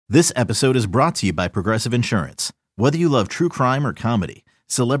This episode is brought to you by Progressive Insurance. Whether you love true crime or comedy,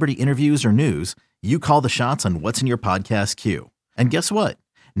 celebrity interviews or news, you call the shots on what's in your podcast queue. And guess what?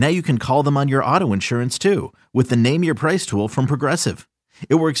 Now you can call them on your auto insurance too with the Name Your Price tool from Progressive.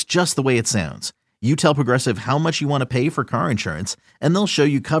 It works just the way it sounds. You tell Progressive how much you want to pay for car insurance, and they'll show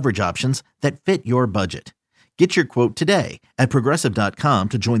you coverage options that fit your budget. Get your quote today at Progressive.com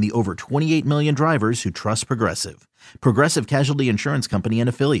to join the over 28 million drivers who trust Progressive. Progressive Casualty Insurance Company and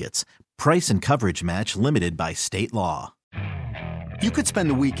Affiliates. Price and coverage match limited by state law. You could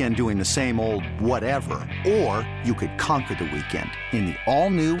spend the weekend doing the same old whatever, or you could conquer the weekend in the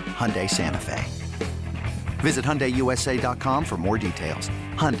all-new Hyundai Santa Fe. Visit HyundaiUSA.com for more details.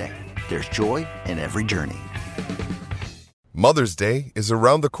 Hyundai, there's joy in every journey. Mother's Day is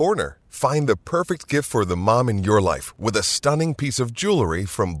around the corner. Find the perfect gift for the mom in your life with a stunning piece of jewelry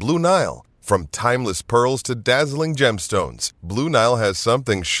from Blue Nile. From timeless pearls to dazzling gemstones, Blue Nile has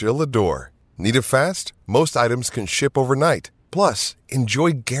something she'll adore. Need it fast? Most items can ship overnight. Plus,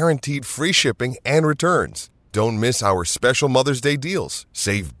 enjoy guaranteed free shipping and returns. Don't miss our special Mother's Day deals.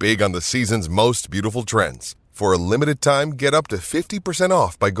 Save big on the season's most beautiful trends. For a limited time, get up to 50%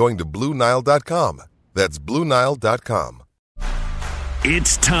 off by going to BlueNile.com. That's BlueNile.com.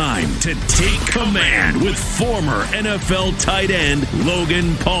 It's time to take command with former NFL tight end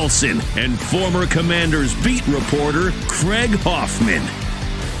Logan Paulsen and former Commanders beat reporter Craig Hoffman.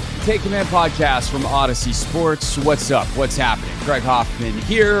 Take Command podcast from Odyssey Sports. What's up? What's happening? Craig Hoffman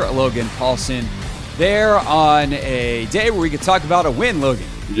here, Logan Paulsen there on a day where we could talk about a win, Logan.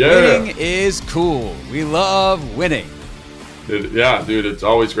 Yeah. Winning is cool. We love winning. Dude, it's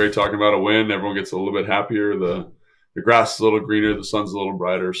always great talking about a win. Everyone gets a little bit happier. The grass is a little greener, the sun's a little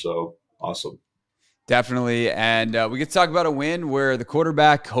brighter, so awesome. Definitely, and we get to talk about a win where the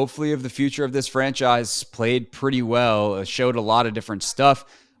quarterback, hopefully of the future of this franchise, played pretty well, showed a lot of different stuff.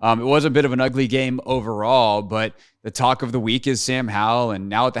 It was a bit of an ugly game overall, but the talk of the week is Sam Howell, and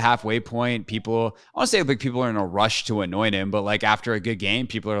now at the halfway point, I want to say like people are in a rush to anoint him, but like after a good game,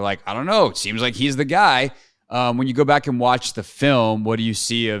 people are like, I don't know, it seems like he's the guy. When you go back and watch the film, what do you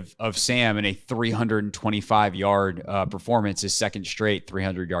see of Sam in a 325-yard performance, his second straight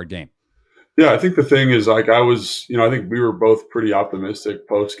 300-yard game? Yeah, I think the thing is, like, I think we were both pretty optimistic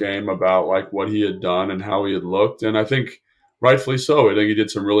post-game about, like, what he had done and how he had looked. And I think rightfully so. I think he did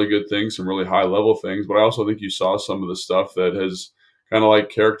some really good things, some really high-level things. But I also think you saw some of the stuff that has kind of, like,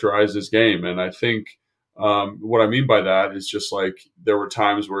 characterized his game. And I think what I mean by that is just, like, there were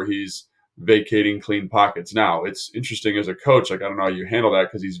times where he's vacating clean pockets. Now, it's interesting as a coach, like, I don't know how you handle that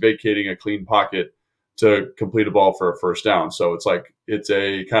because he's vacating a clean pocket to complete a ball for a first down. So it's like, it's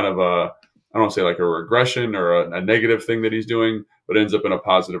a kind of I don't want to say like a regression or a negative thing that he's doing, but ends up in a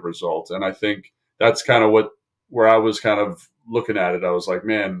positive result. And I think that's kind of where I was kind of looking at it. I was like,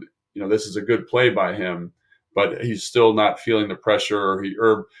 man, this is a good play by him, but he's still not feeling the pressure.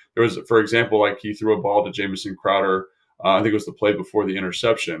 Or there was, for example, like he threw a ball to Jamison Crowder. I think it was the play before the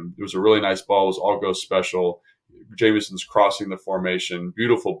interception. It was a really nice ball. It was all go special. Jamison's crossing the formation.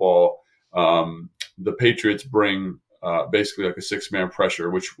 Beautiful ball. The Patriots bring basically like a six-man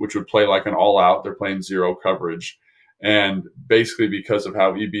pressure, which would play like an all-out. They're playing zero coverage. And basically because of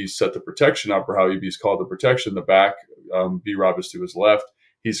how EB set the protection up or how EB's called the protection, the back, B-Rob is to his left.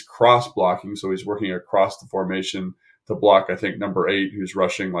 He's cross-blocking, so he's working across the formation to block, I think, number 8, who's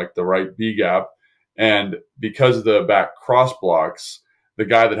rushing like the right B gap. And because the back cross blocks, the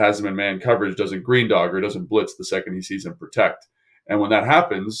guy that has him in man coverage doesn't green dog or doesn't blitz the second he sees him protect. And when that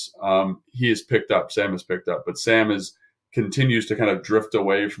happens, he is picked up. Sam is picked up. But Sam continues to kind of drift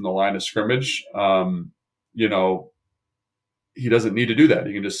away from the line of scrimmage. He doesn't need to do that.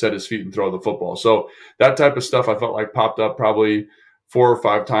 He can just set his feet and throw the football. So that type of stuff I felt like popped up probably 4 or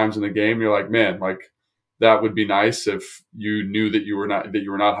 5 times in the game. You're like, man, like, that would be nice if you knew that you were not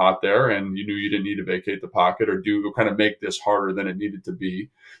hot there and you knew you didn't need to vacate the pocket or kind of make this harder than it needed to be.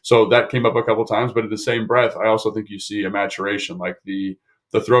 So that came up a couple times, but in the same breath, I also think you see a maturation, like the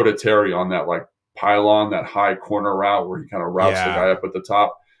throw to Terry on that like pylon, that high corner route where he kind of routes the guy up at the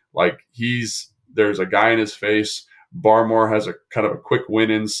top. Like there's a guy in his face. Barmore has a kind of a quick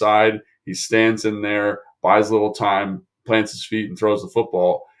win inside. He stands in there, buys a little time, plants his feet and throws the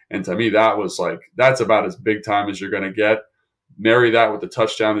football. And to me, that's about as big time as you're going to get. Marry that with the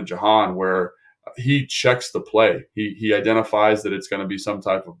touchdown to Jahan, where he checks the play. He identifies that it's going to be some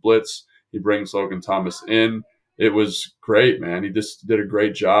type of blitz. He brings Logan Thomas in. It was great, man. He just did a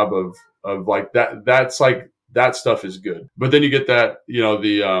great job of like that. That's like, that stuff is good. But then you get that,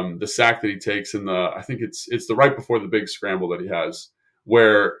 the sack that he takes in I think it's the right before the big scramble that he has,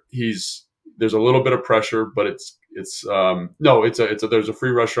 where there's a little bit of pressure, but there's a free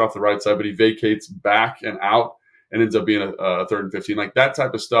rusher off the right side, but he vacates back and out and ends up being a 3rd and 15. Like that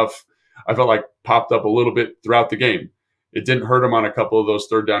type of stuff, I felt like popped up a little bit throughout the game. It didn't hurt him on a couple of those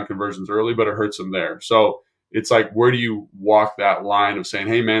 3rd down conversions early, but it hurts him there. So it's like, where do you walk that line of saying,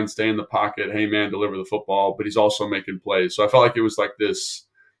 hey, man, stay in the pocket. Hey, man, deliver the football. But he's also making plays. So I felt like it was like this.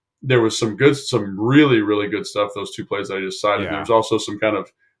 There was some really, really good stuff, those 2 plays that I just cited. Yeah. There was also some kind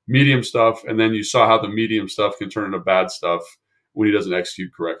of medium stuff. And then you saw how the medium stuff can turn into bad stuff when he doesn't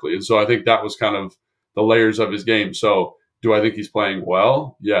execute correctly. And so I think that was kind of the layers of his game. So do I think he's playing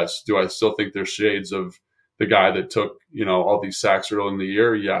well? Yes. Do I still think there's shades of the guy that took, all these sacks early in the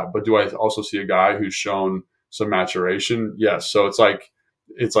year? Yeah. But do I also see a guy who's shown some maturation? Yes. So it's like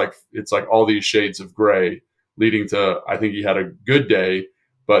all these shades of gray leading to, I think he had a good day,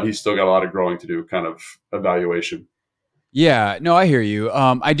 but he's still got a lot of growing to do, kind of evaluation. Yeah, no, I hear you.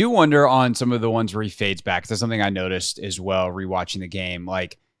 I do wonder on some of the ones where he fades back. That's something I noticed as well, rewatching the game.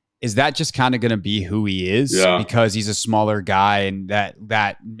 Like, is that just kind of going to be who he is? Yeah. Because he's a smaller guy, and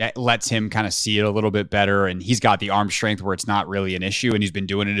that lets him kind of see it a little bit better. And he's got the arm strength where it's not really an issue, and he's been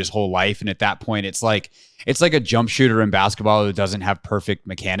doing it his whole life. And at that point, it's like a jump shooter in basketball who doesn't have perfect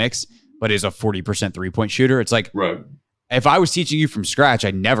mechanics, but is a 40% 3-point shooter. It's like, right. If I was teaching you from scratch,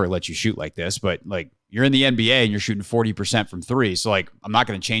 I'd never let you shoot like this, but like you're in the NBA and you're shooting 40% from 3. So like, I'm not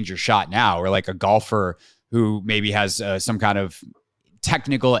going to change your shot now. Or like a golfer who maybe has some kind of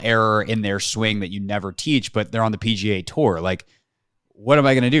technical error in their swing that you never teach, but they're on the PGA Tour. Like, what am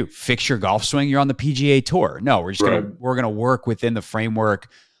I going to do? Fix your golf swing? You're on the PGA Tour. No, we're just we're going to work within the framework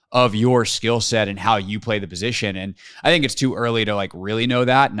of your skill set and how you play the position. And I think it's too early to like really know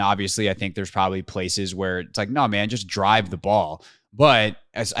that. And obviously I think there's probably places where it's like, no, man, just drive the ball. But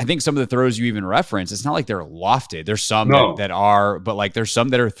as I think some of the throws you even reference, it's not like they're lofted. There's some that are, but like there's some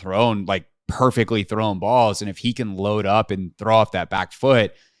that are thrown, like perfectly thrown balls. And if he can load up and throw off that back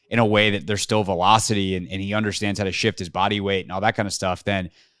foot in a way that there's still velocity and he understands how to shift his body weight and all that kind of stuff,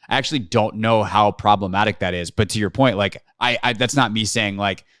 then I actually don't know how problematic that is. But to your point, like I that's not me saying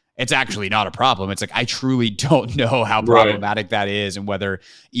like, it's actually not a problem. It's like, I truly don't know how problematic that is, and whether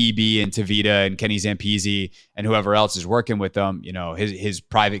EB and Tavita and Kenny Zampese and whoever else is working with them, his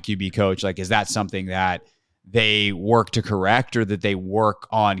private QB coach, like, is that something that they work to correct or that they work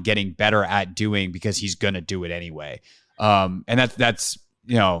on getting better at doing because he's going to do it anyway? And that's,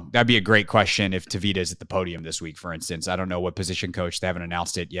 that'd be a great question if Tavita is at the podium this week, for instance. I don't know what position coach, they haven't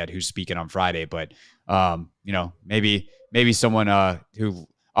announced it yet, who's speaking on Friday, but maybe someone who,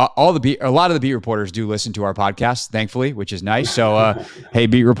 a lot of the beat reporters do listen to our podcast, thankfully, which is nice. So, hey,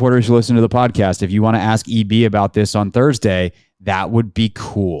 beat reporters who listen to the podcast, if you want to ask EB about this on Thursday, that would be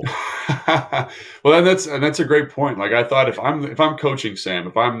cool. Well, and that's a great point. Like, I thought if I'm coaching Sam,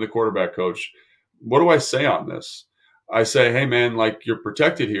 if I'm the quarterback coach, what do I say on this? I say, hey man, like, you're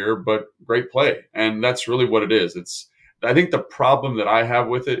protected here, but great play. And that's really what it is. I think the problem that I have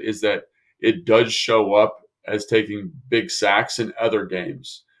with it is that it does show up as taking big sacks in other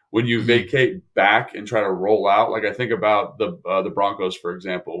games. When you vacate back and try to roll out, like I think about the Broncos, for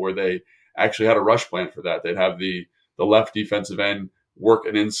example, where they actually had a rush plan for that. They'd have the left defensive end work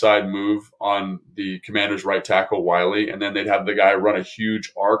an inside move on the Commander's right tackle, Wiley, and then they'd have the guy run a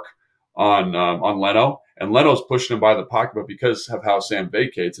huge arc on Leno, and Leno's pushing him by the pocket, but because of how Sam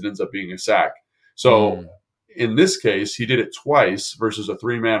vacates, it ends up being a sack. So in this case, he did it twice versus a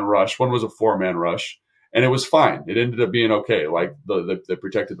 3-man rush. One was a 4-man rush. And it was fine. It ended up being okay. Like they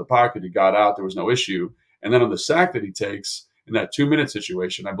protected the pocket. He got out. There was no issue. And then on the sack that he takes in that 2-minute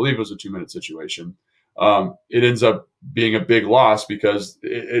situation, I believe it was a 2-minute situation, it ends up being a big loss because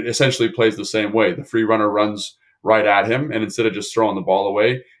it essentially plays the same way. The free runner runs right at him, and instead of just throwing the ball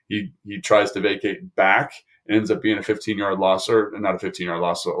away, he tries to vacate back and ends up being a 15-yard loss, or not a 15-yard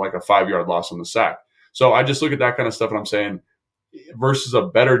loss, so like a 5-yard loss on the sack. So I just look at that kind of stuff and I'm saying, versus a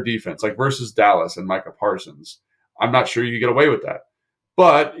better defense, like versus Dallas and Micah Parsons, I'm not sure you get away with that.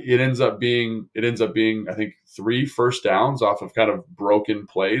 But it ends up being, I think, 3 first downs off of kind of broken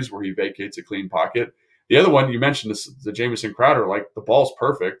plays where he vacates a clean pocket. The other one you mentioned is the Jamison Crowder, like the ball's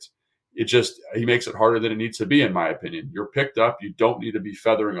perfect. He makes it harder than it needs to be, in my opinion. You're picked up. You don't need to be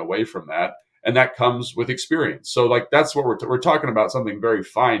feathering away from that. And that comes with experience. So like, that's what we're talking about, something very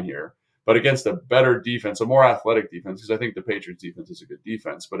fine here. But against a better defense, a more athletic defense, because I think the Patriots defense is a good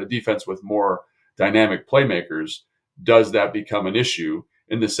defense, but a defense with more dynamic playmakers, does that become an issue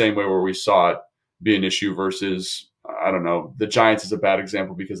in the same way where we saw it be an issue versus, I don't know, the Giants is a bad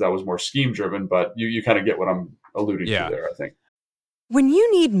example because that was more scheme driven, but you kind of get what I'm alluding to there, I think. When you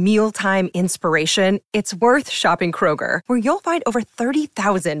need mealtime inspiration, it's worth shopping Kroger, where you'll find over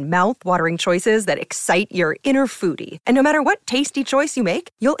 30,000 mouth-watering choices that excite your inner foodie. And no matter what tasty choice you make,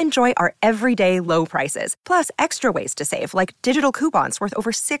 you'll enjoy our everyday low prices, plus extra ways to save, like digital coupons worth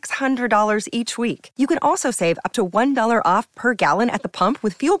over $600 each week. You can also save up to $1 off per gallon at the pump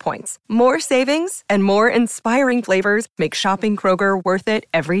with fuel points. More savings and more inspiring flavors make shopping Kroger worth it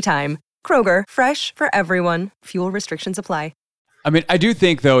every time. Kroger, fresh for everyone. Fuel restrictions apply. I mean, I do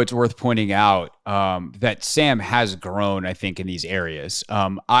think, though, it's worth pointing out that Sam has grown, I think, in these areas.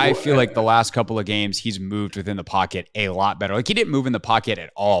 I feel like the last couple of games, he's moved within the pocket a lot better. Like, he didn't move in the pocket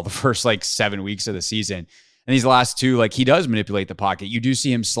at all the first, 7 weeks of the season. And these last two, he does manipulate the pocket. You do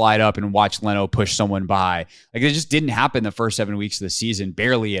see him slide up and watch Leno push someone by. It just didn't happen the first 7 weeks of the season,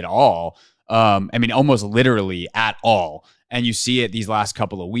 barely at all. Almost literally at all. And you see it these last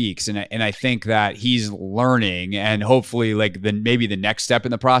couple of weeks. And I think that he's learning, and hopefully maybe the next step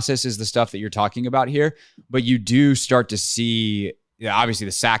in the process is the stuff that you're talking about here. But you do start to see, obviously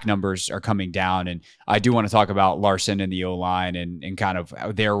the sack numbers are coming down. And I do want to talk about Larson and the O-line and kind of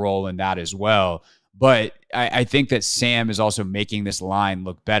their role in that as well. But I think that Sam is also making this line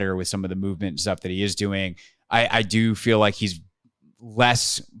look better with some of the movement and stuff that he is doing. I do feel like he's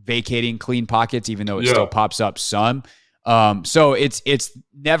less vacating clean pockets, even though it still pops up some. So it's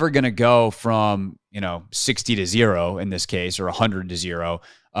never going to go from, 60 to 0 in this case, or 100 to 0.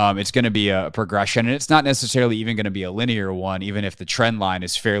 It's going to be a progression, and it's not necessarily even going to be a linear one, even if the trend line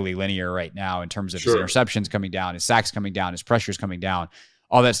is fairly linear right now in terms of his interceptions coming down, his sacks coming down, his pressures coming down,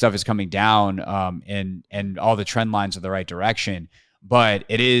 all that stuff is coming down. And all the trend lines are the right direction, but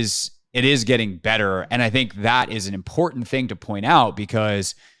it is getting better. And I think that is an important thing to point out,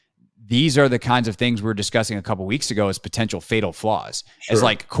 because these are the kinds of things we were discussing a couple weeks ago as potential fatal flaws. As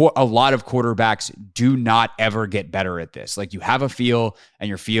a lot of quarterbacks do not ever get better at this. You have a feel, and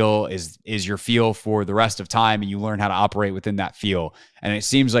your feel is your feel for the rest of time, and you learn how to operate within that feel. And it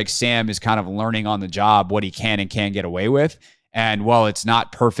seems like Sam is kind of learning on the job what he can and can't get away with. And while it's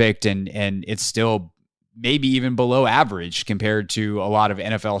not perfect, and it's still maybe even below average compared to a lot of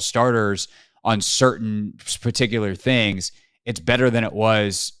NFL starters on certain particular things, it's better than it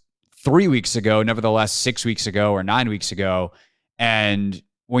was 3 weeks ago, nevertheless 6 weeks ago or 9 weeks ago. And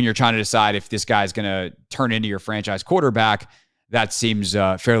when you're trying to decide if this guy's going to turn into your franchise quarterback, that seems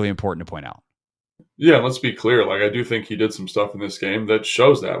fairly important to point out. Yeah, let's be clear. I do think he did some stuff in this game that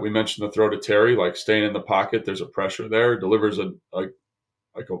shows that. We mentioned the throw to Terry, staying in the pocket. There's a pressure there. Delivers an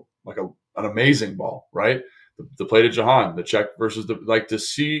amazing ball, right? The play to Jahan, the check versus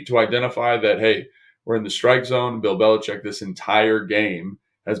to identify that, hey, we're in the strike zone. Bill Belichick this entire game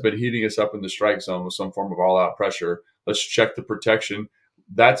has been heating us up in the strike zone with some form of all-out pressure. Let's check the protection.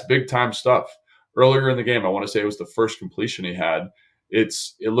 That's big-time stuff. Earlier in the game, I want to say it was the first completion he had. It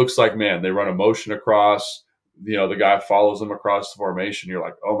looks like, man, they run a motion across. The guy follows them across the formation. You're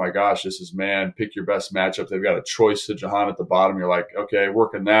like, oh, my gosh, this is man. Pick your best matchup. They've got a choice to Jahan at the bottom. You're like, okay,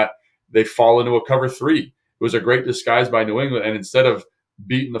 working that. They fall into a cover 3. It was a great disguise by New England. And instead of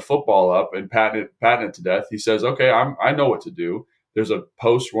beating the football up and patting it to death, he says, okay, I know what to do. There's a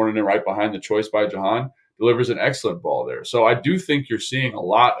post running in right behind the choice by Jahan, delivers an excellent ball there. So I do think you're seeing a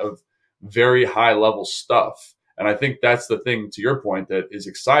lot of very high level stuff. And I think that's the thing, to your point, that is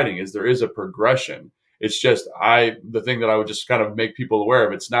exciting, is there is a progression. It's just the thing that I would just kind of make people aware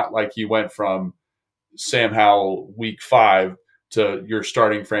of. It's not like he went from Sam Howell week 5 to your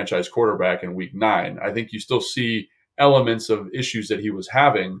starting franchise quarterback in week 9. I think you still see elements of issues that he was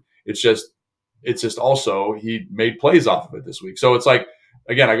having. It's just also he made plays off of it this week. So it's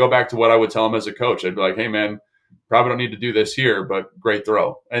again, I go back to what I would tell him as a coach. I'd be like, hey, man, probably don't need to do this here, but great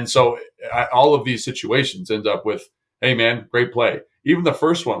throw. And so all of these situations end up with, hey, man, great play. Even the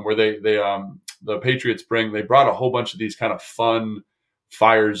first one where the Patriots they brought a whole bunch of these kind of fun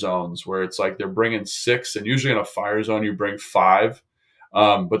fire zones where it's they're bringing 6, and usually in a fire zone you bring 5,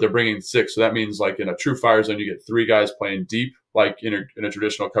 but they're bringing 6. So that means in a true fire zone, you get 3 guys playing deep, in a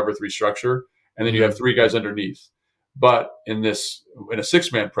traditional cover 3 structure. And then you have 3 guys underneath. But in a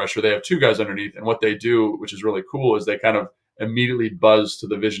 6-man pressure, they have 2 guys underneath. And what they do, which is really cool, is they kind of immediately buzz to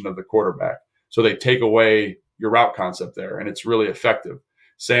the vision of the quarterback. So they take away your route concept there, and it's really effective.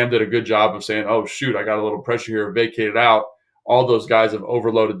 Sam did a good job of saying, oh, shoot, I got a little pressure here, vacate it out. All those guys have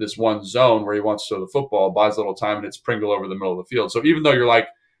overloaded this one zone where he wants to throw the football, buys a little time, and it's Pringle over the middle of the field. So even though you're like,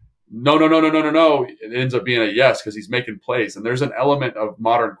 no, it ends up being a yes because he's making plays. And there's an element of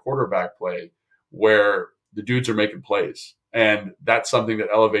modern quarterback play where the dudes are making plays. And that's something that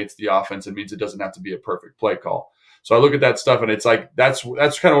elevates the offense and means it doesn't have to be a perfect play call. So I look at that stuff, and it's that's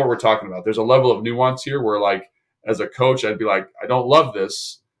kind of what we're talking about. There's a level of nuance here where as a coach, I'd be like, I don't love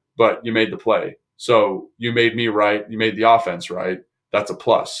this, but you made the play. So you made me right. You made the offense right. That's a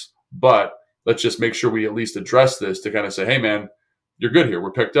plus. But let's just make sure we at least address this to kind of say, hey, man, you're good here.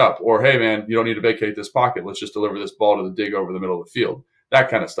 We're picked up. Or, hey, man, you don't need to vacate this pocket. Let's just deliver this ball to the dig over the middle of the field. That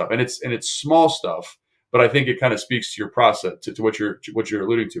kind of stuff. And it's small stuff, but I think it kind of speaks to your process, to what you're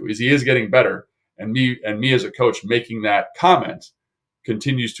alluding to, is he is getting better. And me as a coach making that comment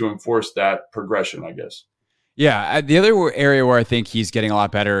continues to enforce that progression, I guess. Yeah. The other area where I think he's getting a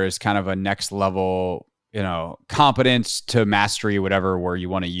lot better is kind of a next level, competence to mastery, whatever word you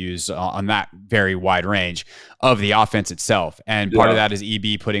want to use on that very wide range of the offense itself. And part of that is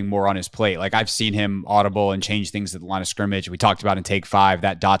EB putting more on his plate. Like I've seen him audible and change things at the line of scrimmage. We talked about in take 5,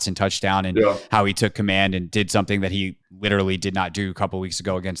 that Dotson touchdown and how he took command and did something that he literally did not do a couple of weeks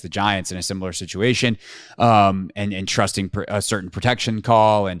ago against the Giants in a similar situation, and trusting a certain protection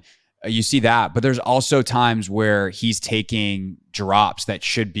call. And you see that, but there's also times where he's taking drops that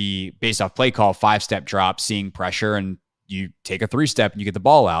should be based off play call, 5-step drops, seeing pressure, and you take a 3-step and you get the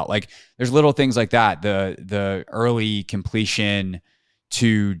ball out. Like there's little things like that. The early completion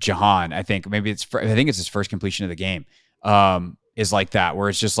to Jahan, I think it's his first completion of the game, is like that, where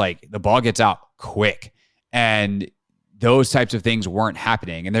it's just like the ball gets out quick, and those types of things weren't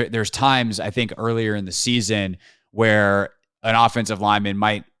happening. And there's times I think earlier in the season where an offensive lineman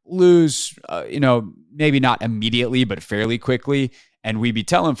might lose, maybe not immediately, but fairly quickly. And we'd be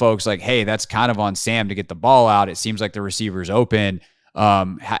telling folks like, hey, that's kind of on Sam to get the ball out. It seems like the receiver's open.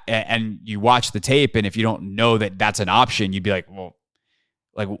 And you watch the tape, and if you don't know that that's an option, you'd be like, well,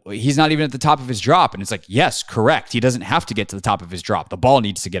 like he's not even at the top of his drop. And it's like, yes, correct. He doesn't have to get to the top of his drop. The ball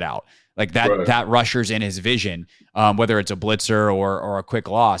needs to get out. Like that, right. That rusher's in his vision, whether it's a blitzer or a quick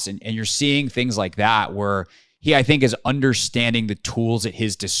loss. And you're seeing things like that where he, I think, is understanding the tools at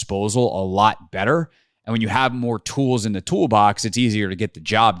his disposal a lot better. And when you have more tools in the toolbox, it's easier to get the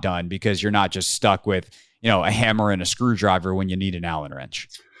job done because you're not just stuck with, a hammer and a screwdriver when you need an Allen wrench.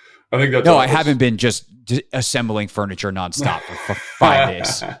 I think that's I haven't been just assembling furniture nonstop for 5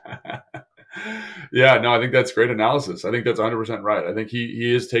 days. Yeah, no, I think that's great analysis. I think that's 100% right. I think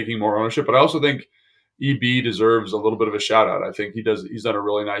he is taking more ownership, but I also think EB deserves a little bit of a shout out. I think he's done a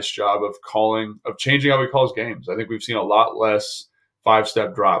really nice job of changing how he calls games. I think we've seen a lot less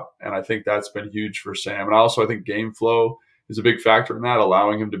 5-step drop, and I think that's been huge for Sam. And also I think game flow is a big factor in that,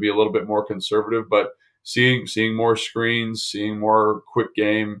 allowing him to be a little bit more conservative, but seeing more screens, seeing more quick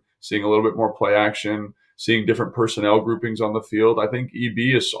game, seeing a little bit more play action, seeing different personnel groupings on the field. I think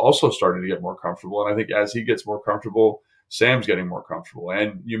EB is also starting to get more comfortable. And I think as he gets more comfortable, Sam's getting more comfortable.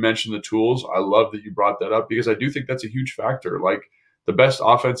 And you mentioned the tools. I love that you brought that up because I do think that's a huge factor. Like the best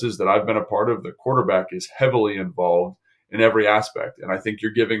offenses that I've been a part of, the quarterback is heavily involved in every aspect. And I think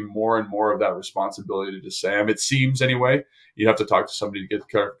you're giving more and more of that responsibility to Sam. It seems anyway. You have to talk to somebody to get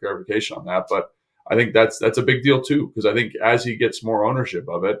clarification on that. But I think that's a big deal too, because I think as he gets more ownership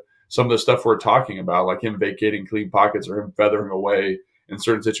of it, some of the stuff we're talking about, like him vacating clean pockets or him feathering away in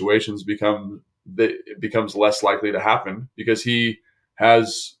certain situations, it becomes less likely to happen because he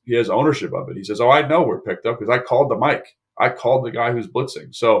has ownership of it. He says, "Oh, I know we're picked up because I called the mic. I called the guy who's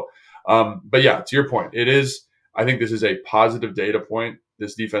blitzing." So, but yeah, to your point, it is. I think this is a positive data point.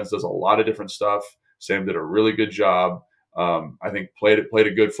 This defense does a lot of different stuff. Sam did a really good job. I think played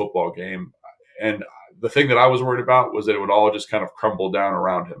a good football game. And the thing that I was worried about was that it would all just kind of crumble down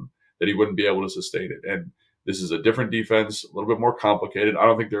around him, that he wouldn't be able to sustain it. And this is a different defense, a little bit more complicated. I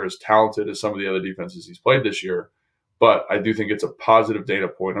don't think they're as talented as some of the other defenses he's played this year, but I do think it's a positive data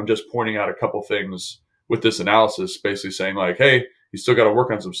point. I'm just pointing out a couple things with this analysis, basically saying like, hey, he's still got to work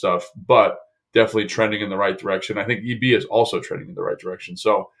on some stuff, but definitely trending in the right direction. I think EB is also trending in the right direction.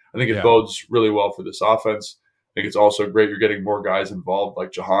 So I think it bodes really well for this offense. I think it's also great you're getting more guys involved,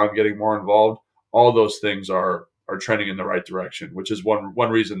 like Jahan getting more involved. All those things are trending in the right direction, which is one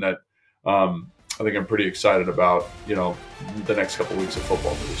reason that I think I'm pretty excited about, the next couple of weeks of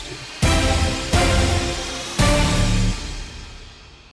football for this team.